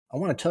I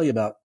want to tell you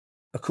about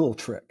a cool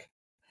trick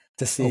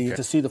to see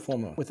the full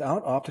moon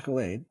without optical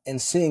aid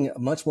and seeing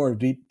much more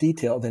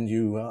detail than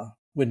you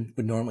would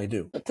normally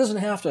do. It doesn't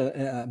have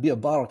to be a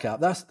bottle cap.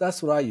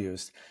 That's what I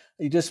used.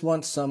 You just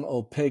want some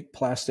opaque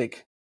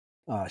plastic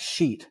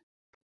sheet,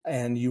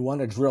 and you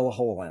want to drill a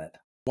hole in it.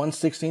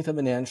 1/16 of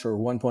an inch or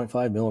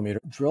 1.5 millimeter.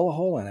 Drill a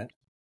hole in it.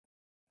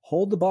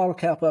 Hold the bottle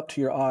cap up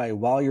to your eye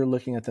while you're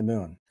looking at the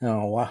moon.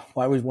 Now,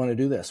 why would we want to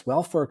do this?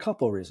 Well, for a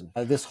couple of reasons.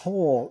 This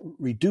hole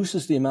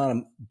reduces the amount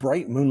of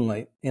bright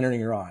moonlight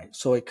entering your eye,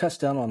 so it cuts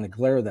down on the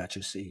glare that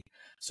you see.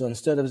 So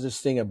instead of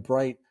just seeing a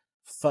bright,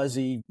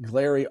 fuzzy,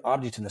 glary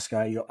object in the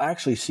sky, you'll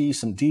actually see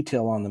some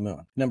detail on the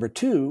moon. Number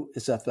two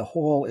is that the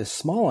hole is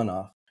small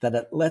enough that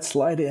it lets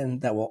light in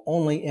that will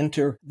only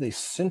enter the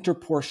center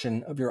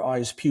portion of your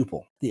eye's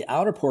pupil. The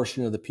outer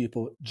portion of the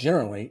pupil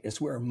generally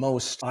is where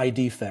most eye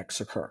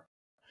defects occur.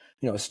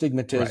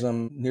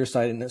 Astigmatism, right,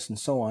 nearsightedness, and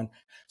so on.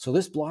 So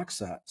this blocks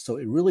that. So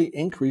it really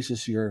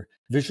increases your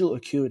visual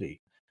acuity.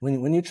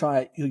 When you try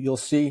it, you'll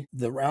see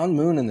the round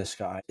moon in the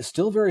sky is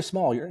still very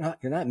small. You're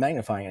not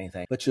magnifying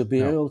anything, but you'll be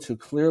able to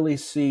clearly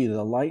see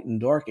the light and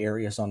dark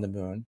areas on the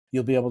moon.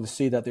 You'll be able to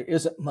see that there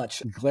isn't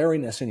much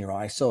glariness in your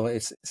eye. So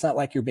it's not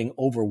like you're being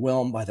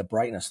overwhelmed by the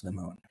brightness of the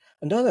moon.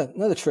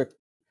 Another trick,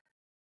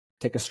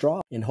 take a straw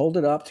and hold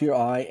it up to your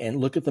eye and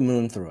look at the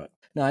moon through it.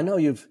 Now, I know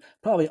you've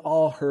probably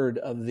all heard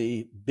of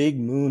the big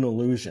moon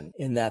illusion,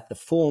 in that the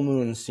full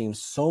moon seems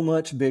so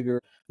much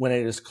bigger when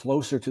it is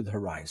closer to the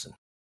horizon.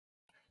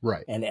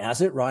 Right. And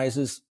as it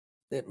rises,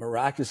 it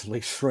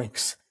miraculously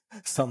shrinks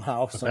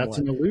somehow. That's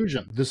an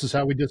illusion. This is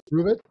how we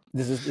disprove it?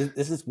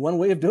 This is one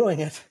way of doing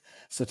it.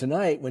 So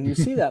tonight, when you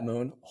see that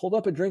moon, hold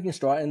up a drinking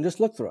straw and just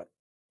look through it.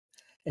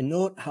 And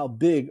note how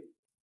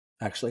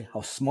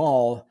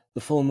small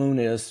the full moon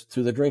is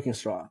through the drinking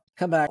straw.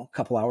 Come back a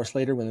couple hours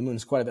later when the moon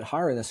is quite a bit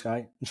higher in the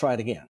sky and try it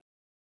again.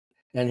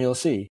 And you'll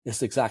see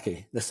it's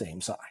exactly the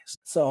same size.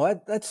 So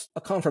that's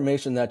a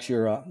confirmation that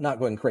you're not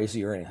going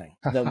crazy or anything.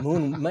 The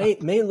moon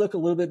may look a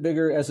little bit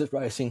bigger as it's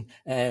rising,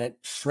 and it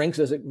shrinks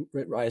as it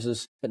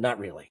rises, but not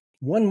really.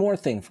 One more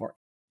thing for it.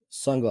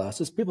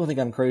 Sunglasses. People think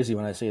I'm crazy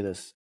when I say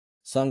this.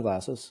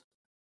 Sunglasses.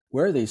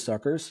 Wear these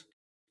suckers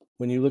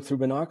when you look through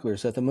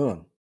binoculars at the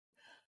moon.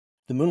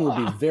 The moon will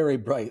be very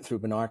bright through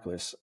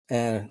binoculars.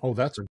 And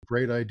that's a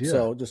great idea.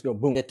 So just go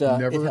boom. It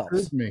never helps.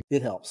 occurred to me.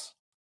 It helps.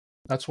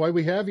 That's why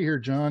we have you here,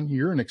 John.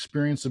 You're an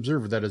experienced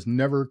observer. That has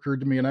never occurred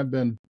to me, and I've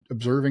been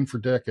observing for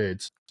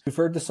decades. You've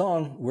heard the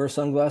song, wear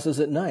sunglasses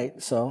at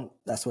night, so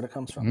that's what it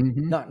comes from.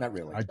 Mm-hmm. Not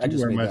really. I do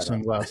wear my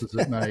sunglasses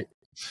at night.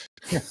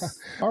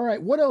 All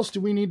right, what else do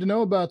we need to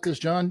know about this,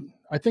 John?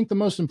 I think the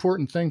most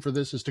important thing for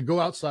this is to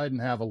go outside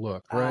and have a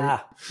look, right?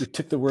 You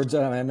took the words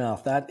out of my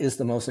mouth. That is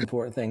the most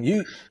important thing.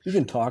 You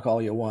can talk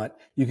all you want.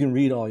 You can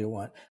read all you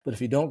want. But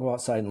if you don't go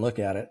outside and look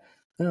at it,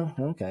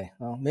 okay,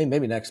 well,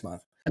 maybe next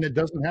month. And it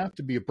doesn't have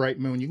to be a bright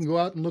moon. You can go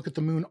out and look at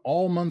the moon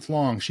all month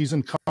long. She's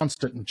in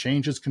constant and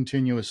changes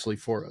continuously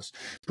for us.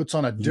 Puts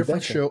on a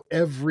different show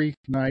every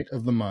night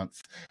of the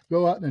month.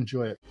 Go out and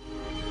enjoy it.